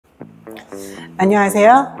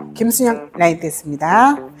안녕하세요. 김순영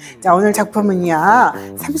라이트였습니다. 자, 오늘 작품은요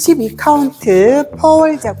 32카운트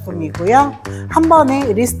퍼월 작품이고요. 한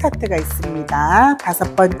번에 리스타트가 있습니다.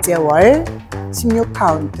 5번째 월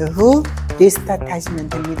 16카운트 후 리스타트 하시면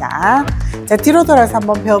됩니다. 자, 뒤로 돌아서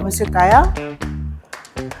한번 배워보실까요?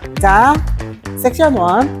 자, 섹션 1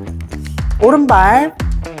 오른발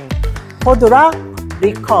포드락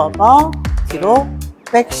리커버 뒤로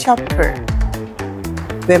백 셔플,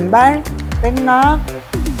 왼발 백락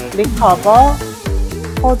리커버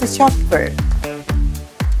포드 셔플.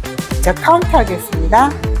 자, 카운트 하겠습니다.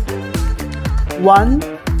 1,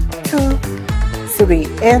 2, 3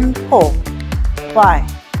 and 4 5,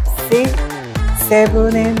 6,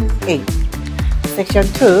 7 and 8. 섹션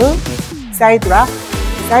 2 사이드 락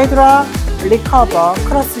리커버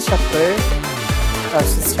크로스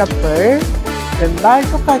셔플, 왼발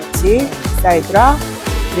똑같이 사이드 락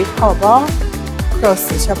리커버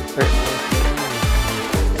크로스 셔플.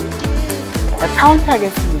 자, 카운트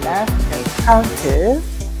하겠습니다. 카운트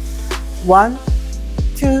 1,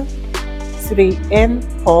 2, 3 and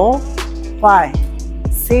 4 5,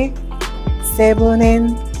 6, 7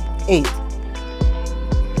 and 8.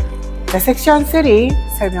 자, 섹션 3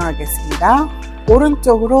 설명하겠습니다.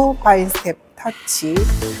 오른쪽으로 바인스텝 터치,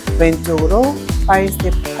 왼쪽으로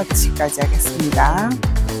바인스텝 터치까지 하겠습니다.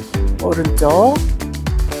 오른쪽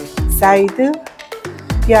사이드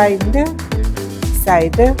비하인드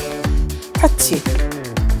사이드 터치,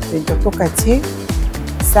 왼쪽 똑같이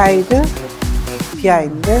사이드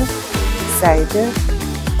비하인드 사이드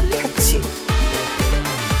터치.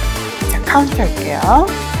 자, 카운트 할게요.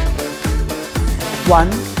 1,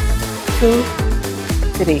 2,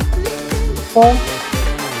 3 4,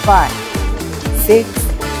 5, 6,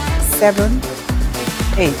 7,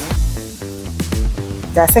 8.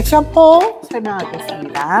 자, 섹션 4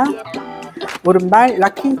 설명하겠습니다. 오른발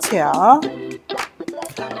락킹 체어,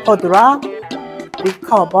 포드락,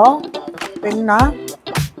 리커버, 백락,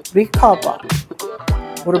 리커버.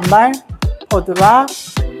 오른발 포드락,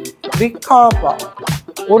 리커버.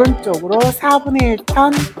 오른쪽으로 4분의 1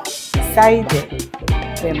 턴, 사이드.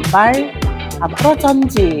 왼발 앞으로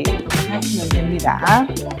전진 하시면 됩니다.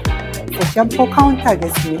 섹션 4 카운트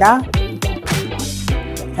하겠습니다.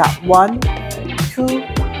 자, 1, 2,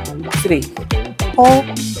 3, 4,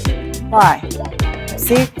 5,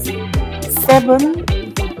 6, 7,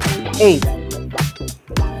 8.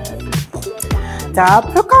 자,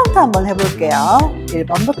 풀 카운트 한번 해볼게요.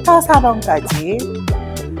 1번부터 4번까지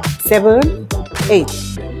 7, 8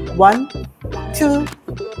 1, 2,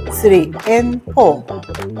 3 and 4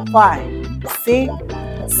 5, 6,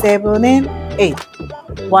 7 and 8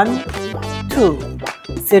 1, 2,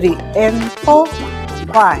 3 and 4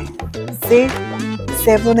 5, 6,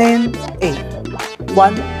 7 and 8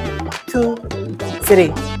 1, 2,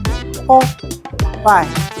 3, 4 5,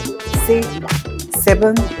 6,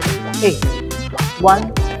 7, 8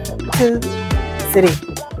 1, 2, 3,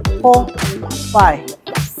 4 5,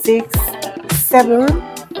 6, 7,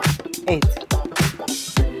 8.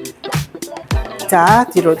 자,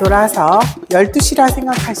 뒤로 돌아서 12시라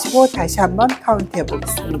생각하시고 다시 한번 카운트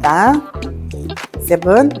해보겠습니다.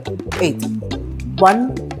 7, 8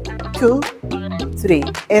 1, 2, 3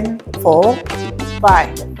 and 4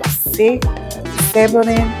 5, 6, 7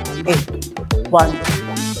 and 8 1,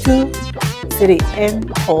 2, 3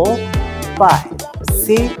 and 4 5,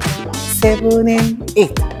 6, 7 and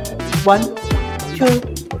 8 1, 2,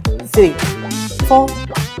 3, 4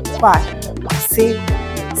 5, 6,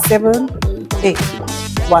 7, 8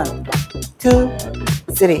 1, 2,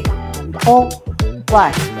 3, 4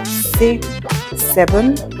 5, 6,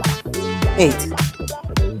 7, 8.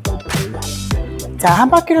 자, 한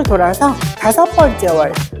바퀴를 돌아서 5번째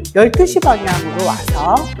월 12시 방향으로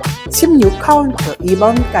와서 16카운트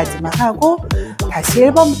 2번까지만 하고 다시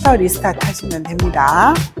 1번부터 리스타트 하시면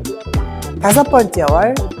됩니다. 5번째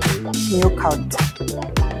월 16카운트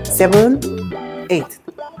 7, 8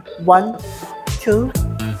 1, 2,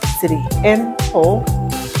 3 and 4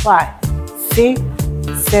 5, 6,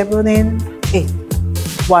 7 and 8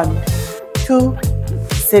 1, 2,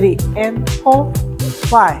 3 and 4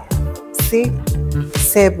 5, 6,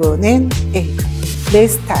 7 and 8.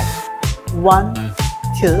 Restart 1,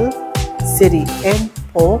 2, 3 and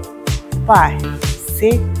 4 5,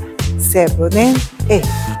 6, 7 and 8.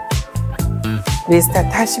 리스타트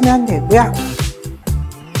하시면 되고요.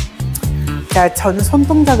 자, 저는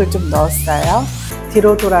손동작을 좀 넣었어요.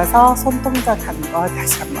 뒤로 돌아서 손동작 하는 거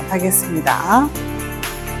다시 한번 하겠습니다.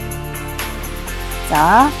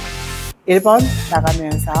 자, 1번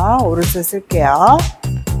나가면서 오른손 쓸게요.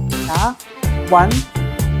 자, 1,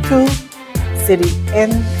 2, 3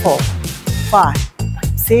 and 4 5,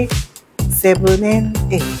 6, 7 and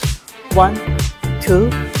 8. 1, 2,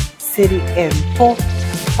 3 and 4,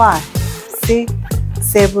 5, 6,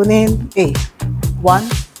 7 and 8. 1,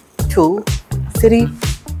 2, 3,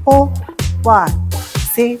 4, 5,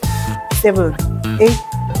 6, 7, 8.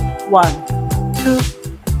 1, 2,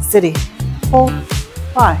 3, 4,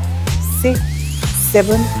 5, 6,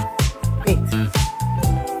 7, 8.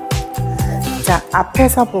 자,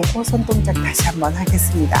 앞에서 보고 손동작 다시 한번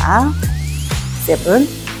하겠습니다. 7,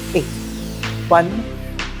 8. 1,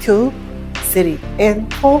 2, 3 and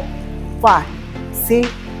 4, 5, 6,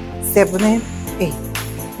 7 and 8.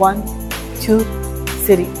 1, 2,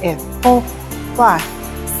 3 and 4, 5,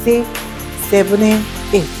 6, 7 and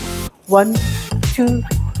 8. 1, 2,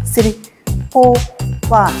 3, 4,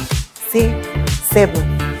 5, 6, 7,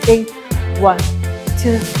 8. 1,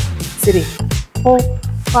 2, 3, 4,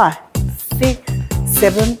 5, 6,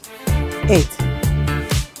 7, 8.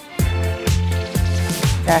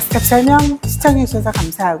 자, 스텝 설명 시청해 주셔서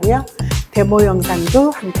감사하고요. 데모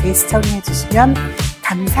영상도 함께 시청해 주시면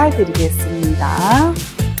감사드리겠습니다.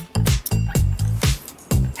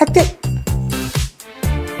 하트!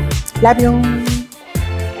 Love you!